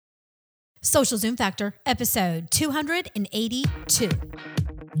Social Zoom Factor, episode 282.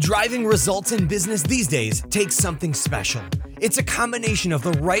 Driving results in business these days takes something special. It's a combination of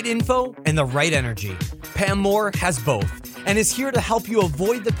the right info and the right energy. Pam Moore has both and is here to help you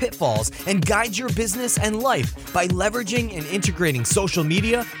avoid the pitfalls and guide your business and life by leveraging and integrating social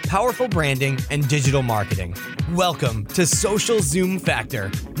media, powerful branding, and digital marketing. Welcome to Social Zoom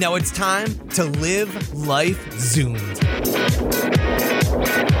Factor. Now it's time to live life zoomed.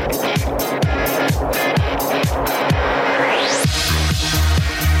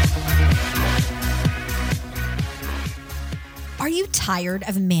 Are you tired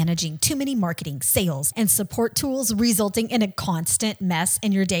of managing too many marketing, sales, and support tools resulting in a constant mess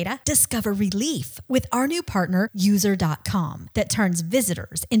in your data? Discover relief with our new partner, User.com, that turns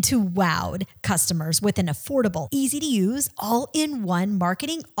visitors into wowed customers with an affordable, easy-to-use, all-in-one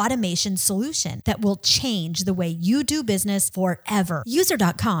marketing automation solution that will change the way you do business forever.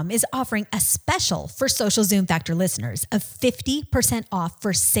 User.com is offering a special for Social Zoom Factor listeners of 50% off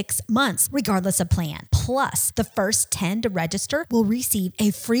for 6 months, regardless of plan. Plus, the first 10 to register will receive a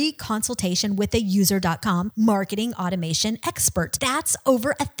free consultation with a User.com marketing automation expert. That's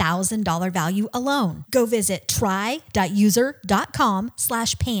over $1,000 value alone. Go visit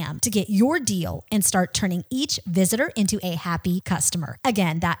try.user.com/Pam to get your deal and start turning each visitor into a happy customer.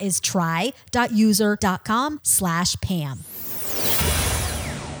 Again, that is try.user.com/Pam.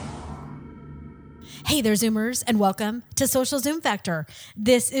 Hey there, Zoomers, and welcome to Social Zoom Factor.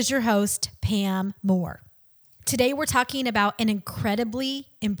 This is your host, Pam Moore. Today, we're talking about an incredibly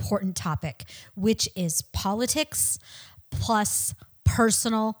important topic, which is politics plus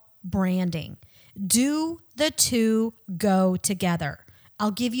personal branding. Do the two go together?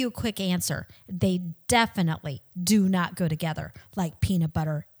 I'll give you a quick answer. They definitely do not go together like peanut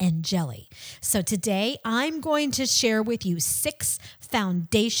butter and jelly. So today, I'm going to share with you 6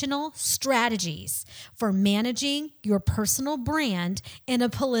 foundational strategies for managing your personal brand in a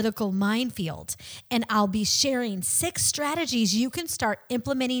political minefield. And I'll be sharing 6 strategies you can start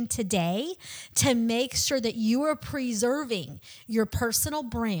implementing today to make sure that you are preserving your personal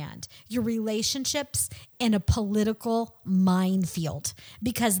brand, your relationships in a political minefield,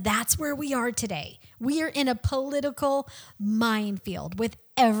 because that's where we are today. We are in a political minefield with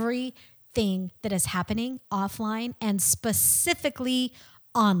everything that is happening offline and specifically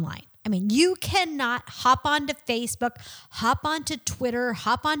online. I mean, you cannot hop onto Facebook, hop onto Twitter,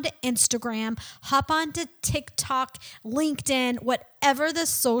 hop onto Instagram, hop onto TikTok, LinkedIn, whatever the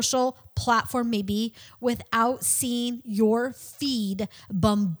social platform may be, without seeing your feed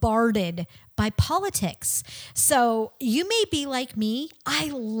bombarded by politics. So you may be like me. I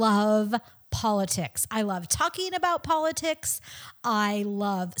love politics. I love talking about politics. I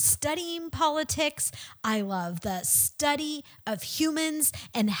love studying politics. I love the study of humans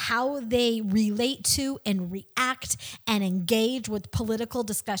and how they relate to and react and engage with political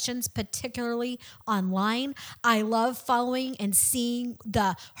discussions, particularly online. I love following and seeing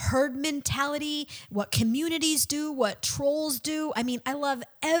the herd mentality, what communities do, what trolls do. I mean, I love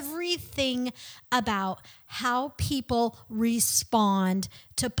everything about how people respond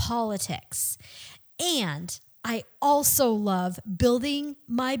to politics. And I also love building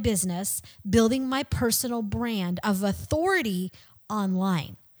my business, building my personal brand of authority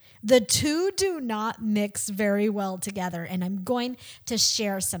online. The two do not mix very well together, and I'm going to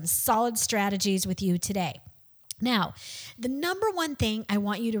share some solid strategies with you today. Now, the number one thing I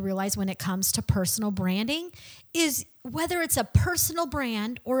want you to realize when it comes to personal branding is whether it's a personal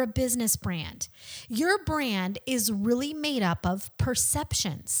brand or a business brand, your brand is really made up of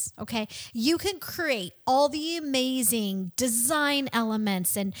perceptions, okay? You can create all the amazing design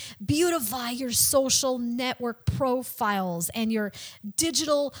elements and beautify your social network profiles and your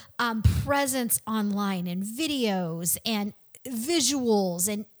digital presence online and videos and visuals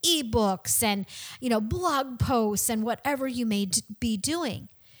and ebooks and, blog posts and whatever you may be doing.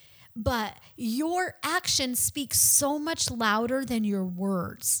 But your actions speak so much louder than your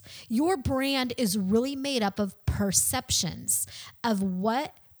words. Your brand is really made up of perceptions of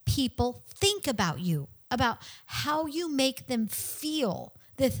what people think about you, about how you make them feel.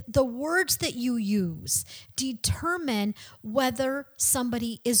 The words that you use determine whether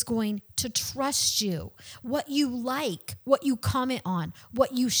somebody is going to trust you, what you like, what you comment on,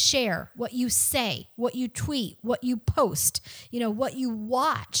 what you share, what you say, what you tweet, what you post, what you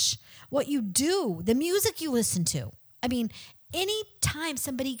watch, what you do, the music you listen to. I mean, anytime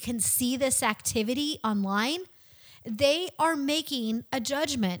somebody can see this activity online, they are making a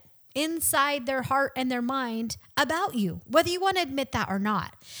judgment inside their heart and their mind about you, whether you want to admit that or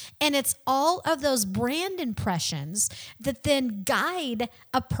not. And it's all of those brand impressions that then guide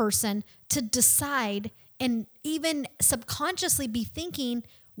a person to decide and even subconsciously be thinking,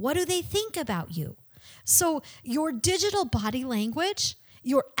 what do they think about you? So your digital body language,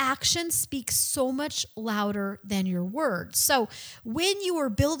 your actions speak so much louder than your words. So when you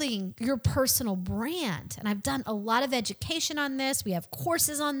are building your personal brand, and I've done a lot of education on this, we have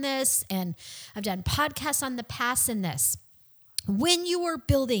courses on this, and I've done podcasts on the past in this. When you are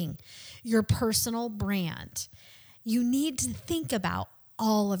building your personal brand, you need to think about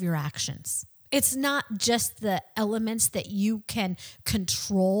all of your actions. It's not just the elements that you can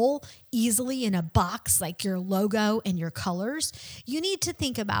control easily in a box like your logo and your colors. You need to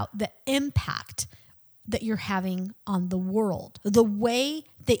think about the impact that you're having on the world, the way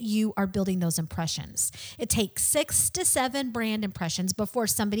that you are building those impressions. It takes 6 to 7 brand impressions before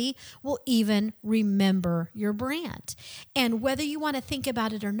somebody will even remember your brand. And whether you want to think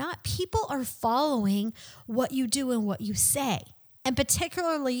about it or not, people are following what you do and what you say. And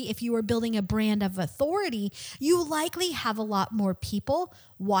particularly if you are building a brand of authority, you likely have a lot more people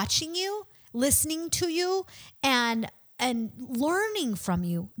watching you, listening to you, and learning from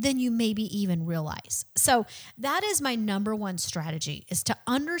you than you maybe even realize. So that is my number one strategy, is to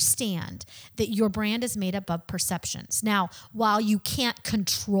understand that your brand is made up of perceptions. Now, while you can't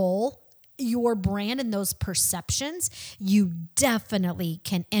control your brand and those perceptions, you definitely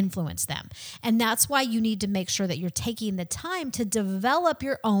can influence them. And that's why you need to make sure that you're taking the time to develop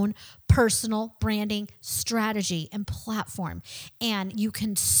your own personal branding strategy and platform. And you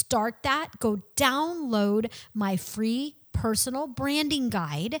can start that. Go download my free personal branding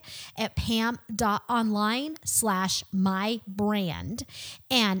guide at pam.online/mybrand.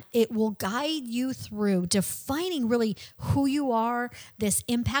 And it will guide you through defining really who you are, this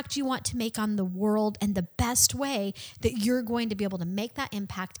impact you want to make on the world, and the best way that you're going to be able to make that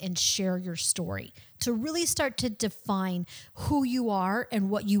impact and share your story, to really start to define who you are and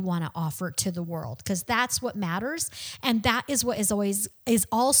what you want to offer to the world, because that's what matters. And that is what is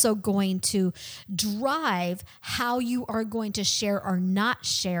also going to drive how you are going to share or not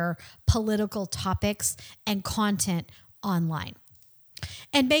share political topics and content online.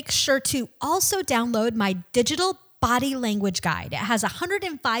 And make sure to also download my digital body language guide. It has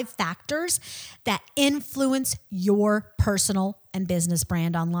 105 factors that influence your personal and business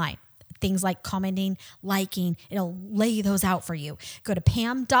brand online. Things like commenting, liking, it'll lay those out for you. Go to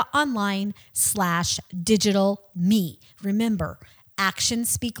pam.online/digitalme. Remember, actions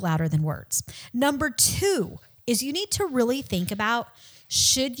speak louder than words. Number 2 is you need to really think about,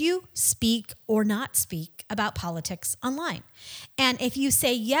 should you speak or not speak about politics online? And if you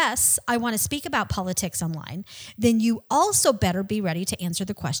say, yes, I want to speak about politics online, then you also better be ready to answer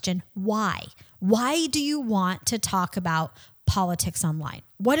the question, why? Why do you want to talk about politics online?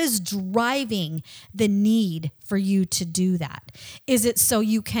 What is driving the need for you to do that? Is it so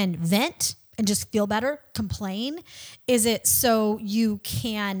you can vent and just feel better, complain? Is it so you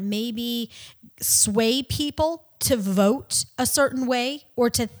can maybe sway people to vote a certain way or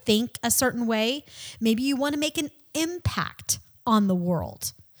to think a certain way? Maybe you want to make an impact on the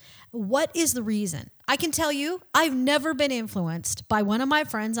world. What is the reason? I can tell you, I've never been influenced by one of my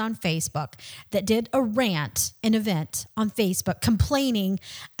friends on Facebook that did a rant, an event on Facebook complaining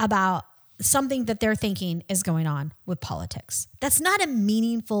about something that they're thinking is going on with politics. That's not a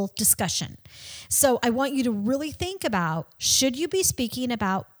meaningful discussion. So I want you to really think about, should you be speaking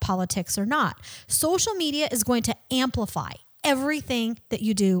about politics or not? Social media is going to amplify everything that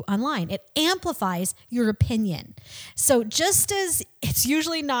you do online. It amplifies your opinion. So just as it's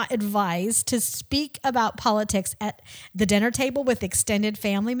usually not advised to speak about politics at the dinner table with extended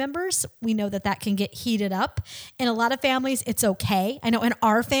family members, we know that that can get heated up. In a lot of families, it's okay. I know in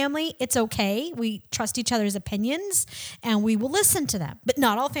our family, it's okay. We trust each other's opinions and we will listen to them. But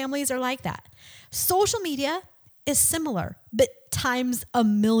not all families are like that. Social media is similar, but times a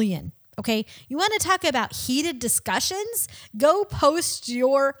million. Okay, you want to talk about heated discussions? Go post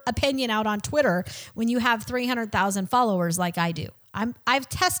your opinion out on Twitter when you have 300,000 followers like I do. I've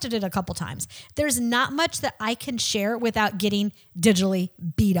tested it a couple times. There's not much that I can share without getting digitally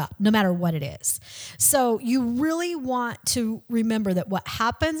beat up, no matter what it is. So you really want to remember that what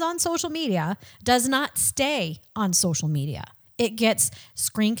happens on social media does not stay on social media. It gets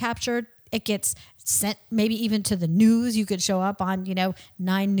screen captured. It gets sent maybe even to the news. You could show up on,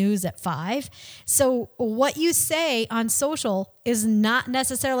 9 News at 5. So what you say on social is not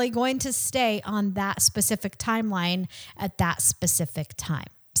necessarily going to stay on that specific timeline at that specific time.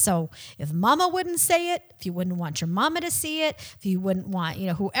 So if mama wouldn't say it, if you wouldn't want your mama to see it, if you wouldn't want,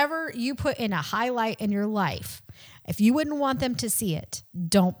 whoever you put in a highlight in your life, if you wouldn't want them to see it,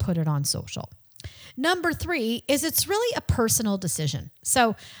 don't put it on social. Number 3 is it's really a personal decision.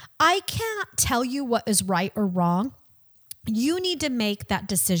 So I can't tell you what is right or wrong. You need to make that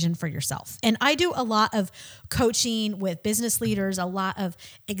decision for yourself. And I do a lot of coaching with business leaders, a lot of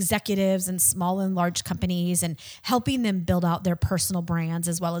executives in small and large companies, and helping them build out their personal brands,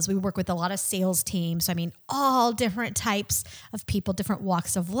 as well as we work with a lot of sales teams. So, all different types of people, different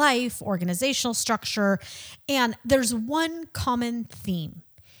walks of life, organizational structure. And there's one common theme.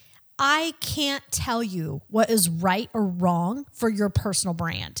 I can't tell you what is right or wrong for your personal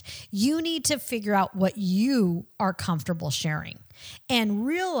brand. You need to figure out what you are comfortable sharing and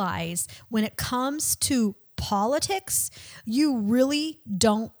realize when it comes to politics, you really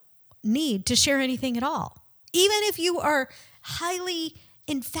don't need to share anything at all. Even if you are highly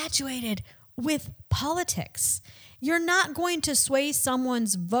infatuated with politics, you're not going to sway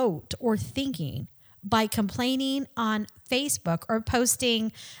someone's vote or thinking by complaining on Facebook or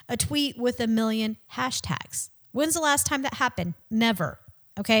posting a tweet with 1 million hashtags. When's the last time that happened? Never.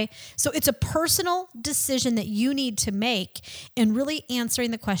 Okay. So it's a personal decision that you need to make in really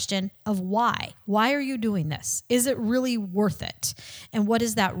answering the question of why. Why are you doing this? Is it really worth it? And what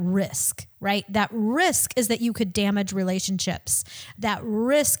is that risk, right? That risk is that you could damage relationships. That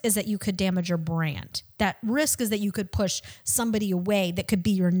risk is that you could damage your brand. That risk is that you could push somebody away that could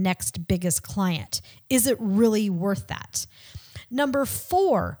be your next biggest client. Is it really worth that? Number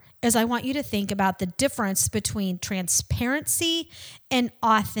 4 is I want you to think about the difference between transparency and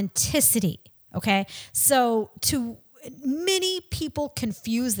authenticity, okay? So many people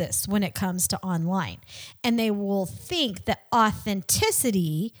confuse this when it comes to online, and they will think that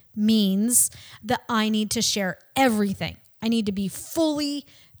authenticity means that I need to share everything. I need to be fully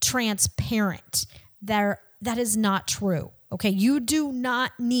transparent. That is not true, okay? You do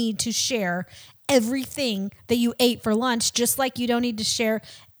not need to share everything that you ate for lunch, just like you don't need to share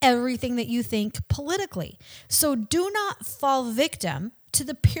everything that you think politically. So do not fall victim to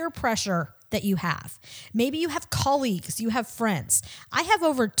the peer pressure that you have. Maybe you have colleagues, you have friends. I have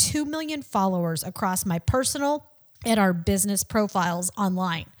over 2 million followers across my personal and our business profiles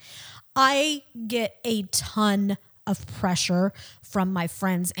online. I get a ton of pressure from my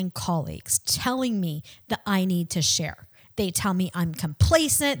friends and colleagues telling me that I need to share. They tell me I'm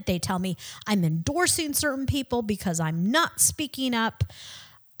complacent. They tell me I'm endorsing certain people because I'm not speaking up.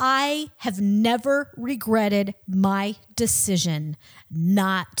 I have never regretted my decision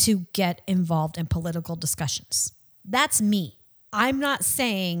not to get involved in political discussions. That's me. I'm not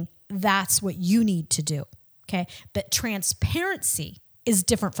saying that's what you need to do, okay? But transparency is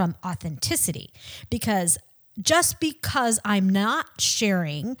different from authenticity, because just because I'm not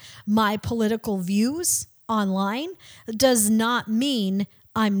sharing my political views online does not mean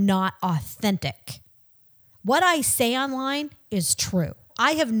I'm not authentic. What I say online is true.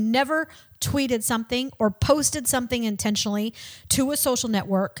 I have never tweeted something or posted something intentionally to a social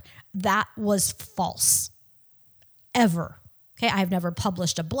network that was false, ever. Okay, I've never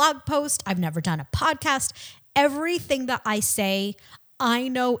published a blog post. I've never done a podcast. Everything that I say, I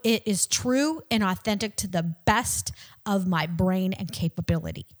know it is true and authentic to the best of my brain and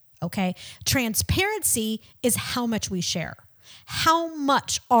capability. Okay, transparency is how much we share. How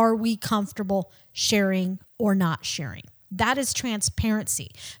much are we comfortable sharing or not sharing? That is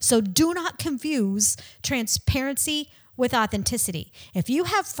transparency. So do not confuse transparency with authenticity. If you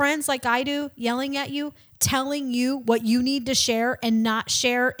have friends like I do yelling at you, telling you what you need to share and not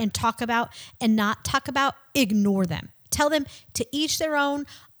share and talk about and not talk about, ignore them. Tell them to each their own.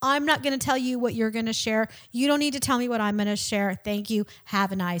 I'm not going to tell you what you're going to share. You don't need to tell me what I'm going to share. Thank you.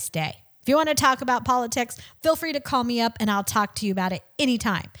 Have a nice day. If you want to talk about politics, feel free to call me up and I'll talk to you about it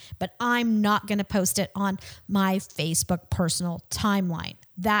anytime. But I'm not going to post it on my Facebook personal timeline.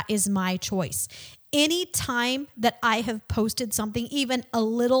 That is my choice. Any time that I have posted something, even a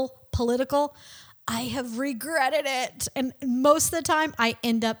little political, I have regretted it. And most of the time I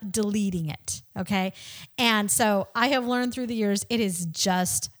end up deleting it. Okay. And so I have learned through the years, it is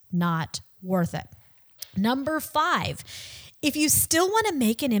just not worth it. Number 5, if you still want to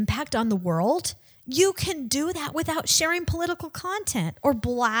make an impact on the world, you can do that without sharing political content or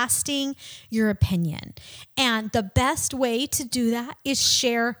blasting your opinion. And the best way to do that is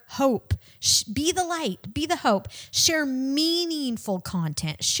share hope. Be the light, be the hope. Share meaningful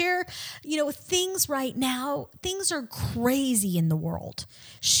content. Share, things right now, things are crazy in the world.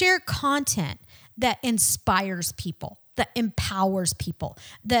 Share content that inspires people, that empowers people,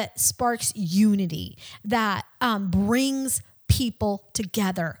 that sparks unity, that brings people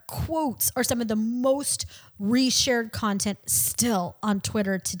together. Quotes are some of the most reshared content still on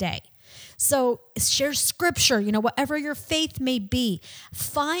Twitter today. So share scripture, whatever your faith may be.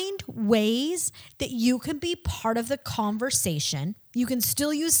 Find ways that you can be part of the conversation. You can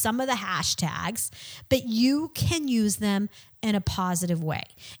still use some of the hashtags, but you can use them in a positive way.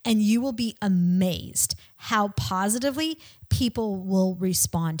 And you will be amazed how positively people will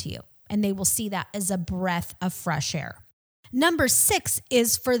respond to you. And they will see that as a breath of fresh air. Number 6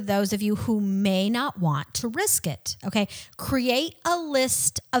 is for those of you who may not want to risk it, okay? Create a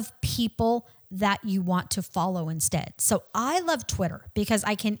list of people that you want to follow instead. So I love Twitter because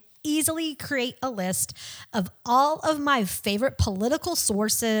I can easily create a list of all of my favorite political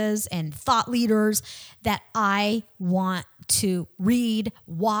sources and thought leaders that I want to read,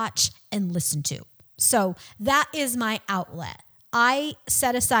 watch, and listen to. So that is my outlet. I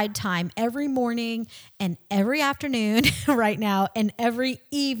set aside time every morning and every afternoon right now and every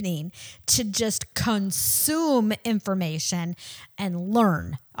evening to just consume information and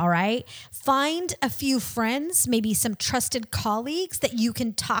learn, all right? Find a few friends, maybe some trusted colleagues that you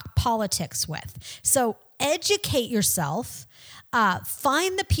can talk politics with. So educate yourself,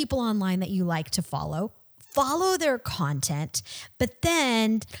 find the people online that you like to follow their content, but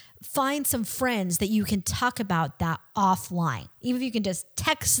then find some friends that you can talk about that offline. Even if you can just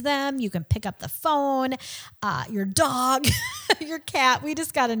text them, you can pick up the phone, your dog, your cat. We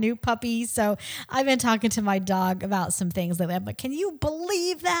just got a new puppy, so I've been talking to my dog about some things lately. But can you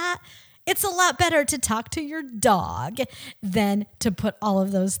believe that? It's a lot better to talk to your dog than to put all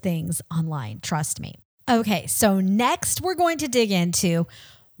of those things online. Trust me. Okay, so next we're going to dig into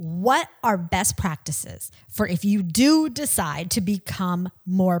what are best practices for if you do decide to become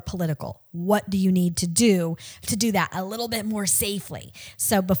more political? What do you need to do that a little bit more safely?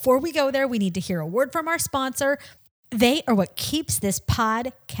 So before we go there, we need to hear a word from our sponsor. They are what keeps this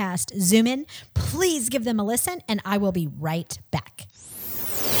podcast zooming. Please give them a listen, and I will be right back.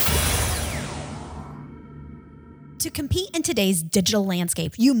 To compete in today's digital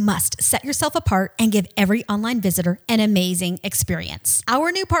landscape, you must set yourself apart and give every online visitor an amazing experience.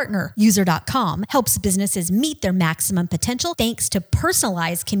 Our new partner, User.com, helps businesses meet their maximum potential thanks to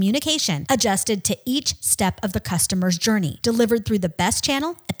personalized communication adjusted to each step of the customer's journey, delivered through the best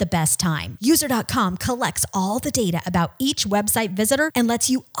channel at the best time. User.com collects all the data about each website visitor and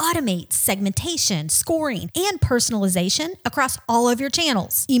lets you automate segmentation, scoring, and personalization across all of your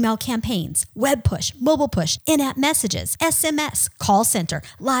channels. Email campaigns, web push, mobile push, in-app messages, SMS, call center,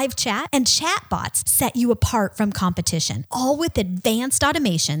 live chat, and chatbots set you apart from competition, all with advanced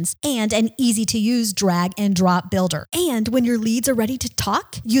automations and an easy-to-use drag and drop builder. And when your leads are ready to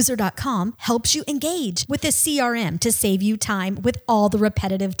talk, User.com helps you engage with a CRM to save you time with all the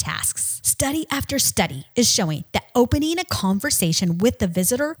repetitive tasks. Study after study is showing that opening a conversation with the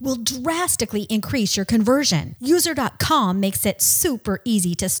visitor will drastically increase your conversion. User.com makes it super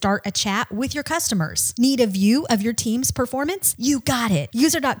easy to start a chat with your customers. Need a view of your team's performance? You got it.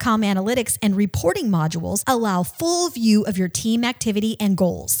 User.com analytics and reporting modules allow full view of your team activity and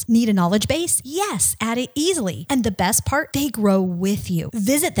goals. Need a knowledge base? Yes, add it easily. And the best part, they grow with you.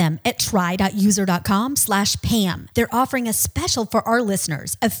 Visit them at try.user.com/Pam. They're offering a special for our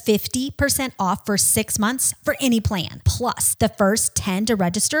listeners of 50% off for 6 months for any plan. Plus, the first 10 to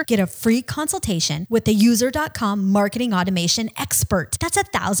register get a free consultation with the User.com marketing automation expert. That's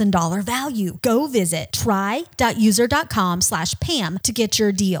 $1,000 value. Go visit try.user.com/Pam to get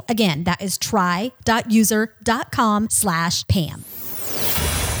your deal. Again, that is try.user.com/Pam.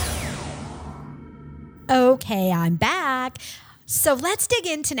 Okay, I'm back. So let's dig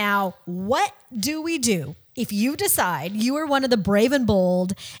into now, what do we do if you decide you are one of the brave and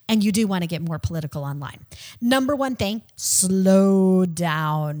bold and you do want to get more political online? Number one thing, slow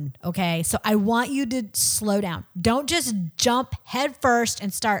down, okay? So I want you to slow down. Don't just jump head first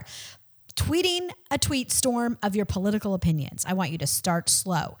and start tweeting a tweet storm of your political opinions. I want you to start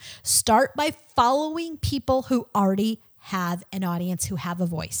slow. Start by following people who already have an audience, who have a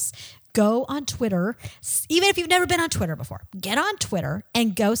voice. Go on Twitter, even if you've never been on Twitter before, get on Twitter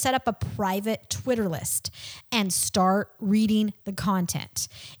and go set up a private Twitter list and start reading the content.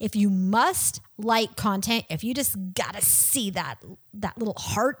 If you must like content, if you just got to see that little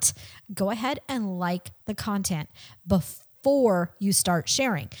heart, go ahead and like the content before you start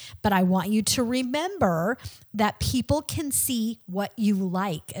sharing. But I want you to remember that people can see what you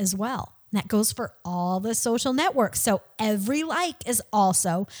like as well. And that goes for all the social networks. So every like is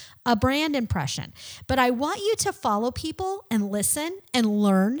also a brand impression. But I want you to follow people and listen and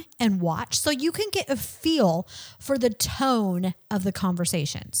learn and watch so you can get a feel for the tone of the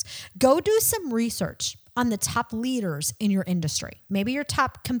conversations. Go do some research on the top leaders in your industry, maybe your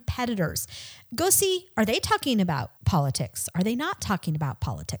top competitors. Go see, are they talking about politics? Are they not talking about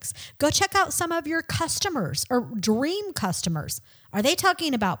politics? Go check out some of your customers or dream customers. Are they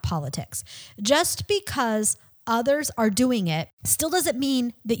talking about politics? Just because others are doing it still doesn't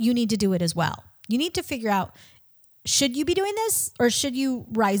mean that you need to do it as well. You need to figure out, should you be doing this or should you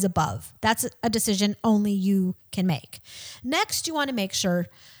rise above? That's a decision only you can make. Next, you want to make sure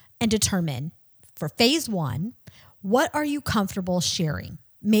and determine for phase 1, what are you comfortable sharing?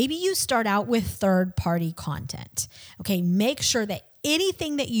 Maybe you start out with third-party content. Okay, make sure that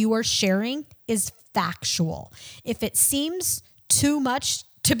anything that you are sharing is factual. If it seems too much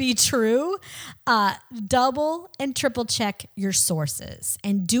to be true, double and triple check your sources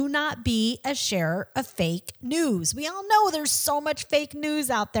and do not be a sharer of fake news. We all know there's so much fake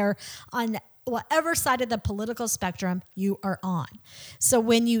news out there on whatever side of the political spectrum you are on. So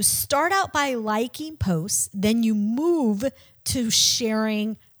when you start out by liking posts, then you move to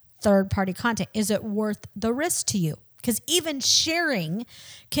sharing third-party content. Is it worth the risk to you? Because even sharing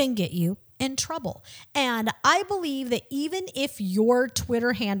can get you in trouble. And I believe that even if your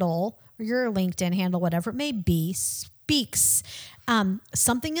Twitter handle or your LinkedIn handle, whatever it may be, speaks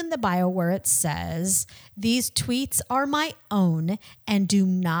something in the bio where it says, these tweets are my own and do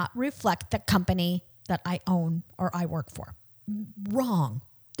not reflect the company that I own or I work for. Wrong.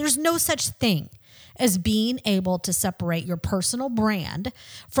 There's no such thing as being able to separate your personal brand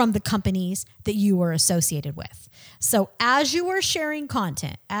from the companies that you are associated with. So as you are sharing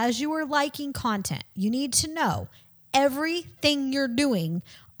content, as you are liking content, you need to know everything you're doing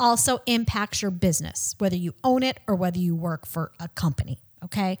also impacts your business, whether you own it or whether you work for a company.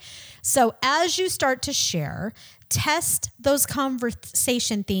 Okay. So as you start to share, test those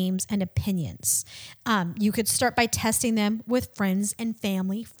conversation themes and opinions. You could start by testing them with friends and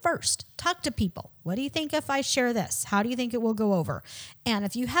family first. Talk to people. What do you think if I share this? How do you think it will go over? And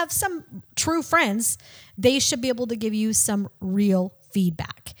if you have some true friends, they should be able to give you some real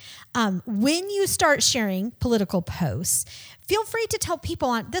feedback. When you start sharing political posts, feel free to tell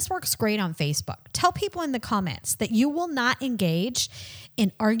people this works great on Facebook. Tell people in the comments that you will not engage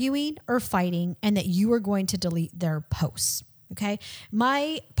in arguing or fighting and that you are going to delete their posts. Okay.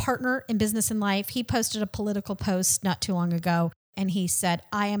 My partner in Business and Life, he posted a political post not too long ago. And he said,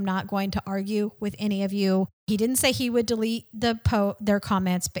 I am not going to argue with any of you. He didn't say he would delete their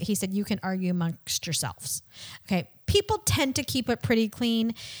comments, but he said, you can argue amongst yourselves. Okay. People tend to keep it pretty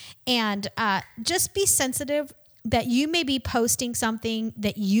clean, and just be sensitive that you may be posting something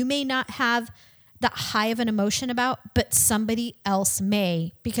that you may not have that high of an emotion about, but somebody else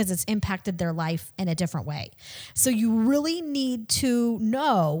may, because it's impacted their life in a different way. So you really need to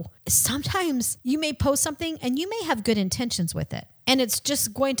know, sometimes you may post something and you may have good intentions with it, and it's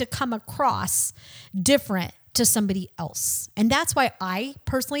just going to come across different to somebody else. And that's why I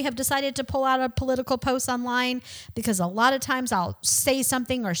personally have decided to pull out a political post online, because a lot of times I'll say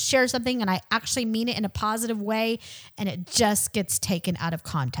something or share something and I actually mean it in a positive way, and it just gets taken out of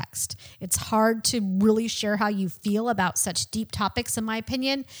context. It's hard to really share how you feel about such deep topics, in my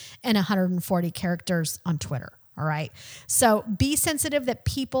opinion, in 140 characters on Twitter. All right. So be sensitive that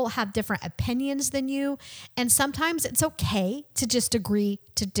people have different opinions than you. And sometimes it's okay to just agree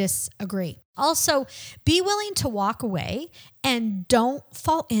to disagree. Also, be willing to walk away and don't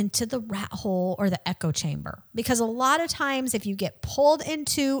fall into the rat hole or the echo chamber. Because a lot of times if you get pulled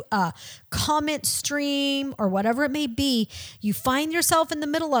into a comment stream or whatever it may be, you find yourself in the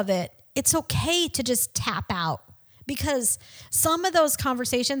middle of it. It's okay to just tap out, because some of those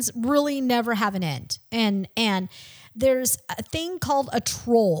conversations really never have an end. And there's a thing called a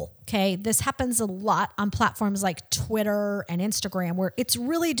troll, okay? This happens a lot on platforms like Twitter and Instagram, where it's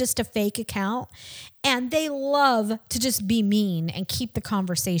really just a fake account, and they love to just be mean and keep the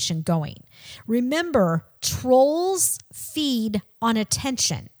conversation going. Remember, trolls feed on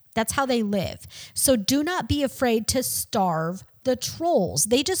attention. That's how they live. So do not be afraid to starve the trolls.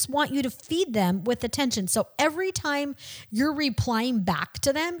 They just want you to feed them with attention. So every time you're replying back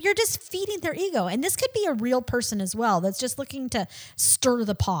to them, you're just feeding their ego. And this could be a real person as well that's just looking to stir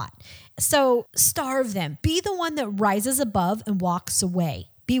the pot. So starve them. Be the one that rises above and walks away.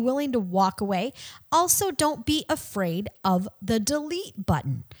 Be willing to walk away. Also, don't be afraid of the delete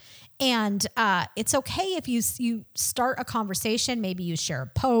button. And it's okay if you start a conversation, maybe you share a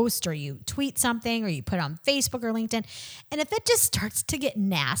post or you tweet something or you put it on Facebook or LinkedIn. And if it just starts to get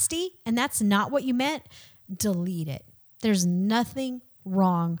nasty and that's not what you meant, delete it. There's nothing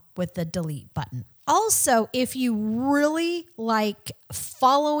wrong with the delete button. Also, if you really like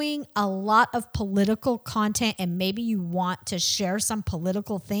following a lot of political content and maybe you want to share some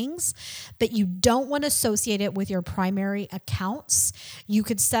political things, but you don't want to associate it with your primary accounts, you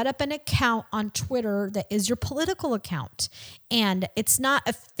could set up an account on Twitter that is your political account. And it's not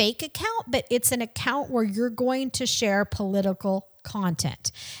a fake account, but it's an account where you're going to share political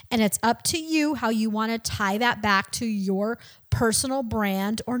content. And it's up to you how you want to tie that back to your personal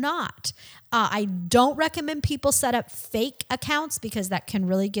brand or not. I don't recommend people set up fake accounts because that can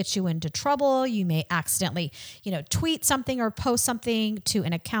really get you into trouble. You may accidentally, tweet something or post something to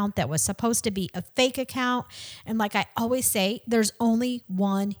an account that was supposed to be a fake account. And like I always say, there's only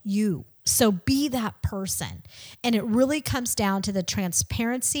one you. So be that person. And it really comes down to the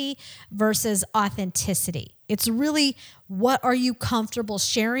transparency versus authenticity. It's really, what are you comfortable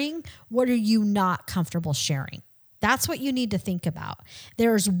sharing? What are you not comfortable sharing? That's what you need to think about.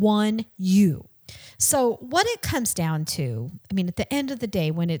 There's one you. So what it comes down to, at the end of the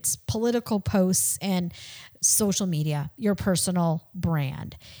day, when it's political posts and social media, your personal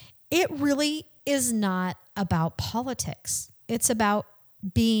brand, it really is not about politics. It's about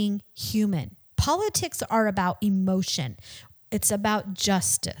being human. Politics are about emotion. It's about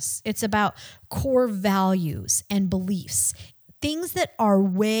justice. It's about core values and beliefs, things that are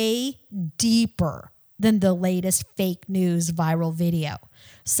way deeper than the latest fake news viral video.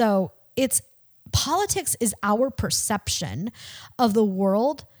 So politics is our perception of the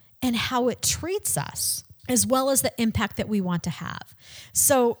world and how it treats us, as well as the impact that we want to have.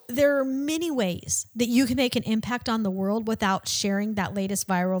 So there are many ways that you can make an impact on the world without sharing that latest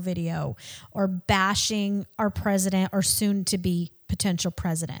viral video or bashing our president or soon to be potential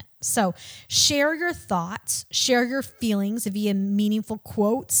president. So share your thoughts, share your feelings via meaningful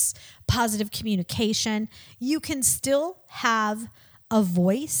quotes, positive communication. You can still have a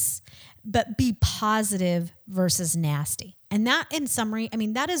voice, but be positive versus nasty. And that, in summary,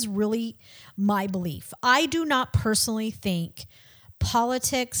 that is really my belief. I do not personally think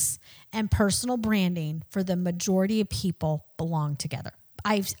politics and personal branding for the majority of people belong together.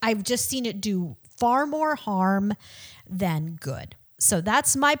 I've just seen it do far more harm than good. So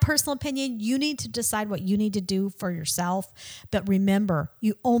that's my personal opinion. You need to decide what you need to do for yourself. But remember,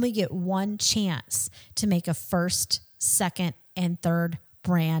 you only get one chance to make a first, second, and third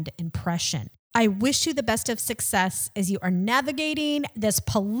brand impression. I wish you the best of success as you are navigating this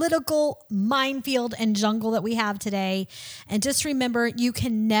political minefield and jungle that we have today. And just remember, you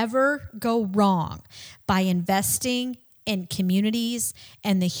can never go wrong by investing in communities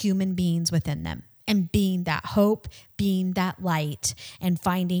and the human beings within them, and being that hope, being that light, and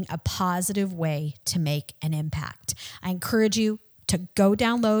finding a positive way to make an impact. I encourage you to go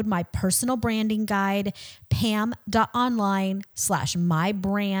download my personal branding guide,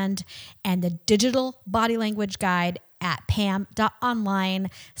 pam.online/mybrand, and the digital body language guide at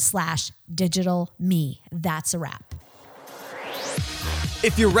pam.online/digitalme. That's a wrap.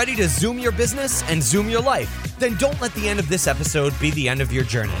 If you're ready to Zoom your business and Zoom your life, then don't let the end of this episode be the end of your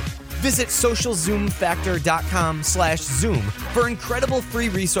journey. Visit socialzoomfactor.com/Zoom for incredible free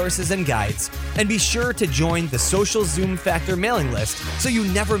resources and guides. And be sure to join the Social Zoom Factor mailing list so you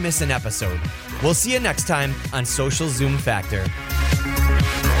never miss an episode. We'll see you next time on Social Zoom Factor.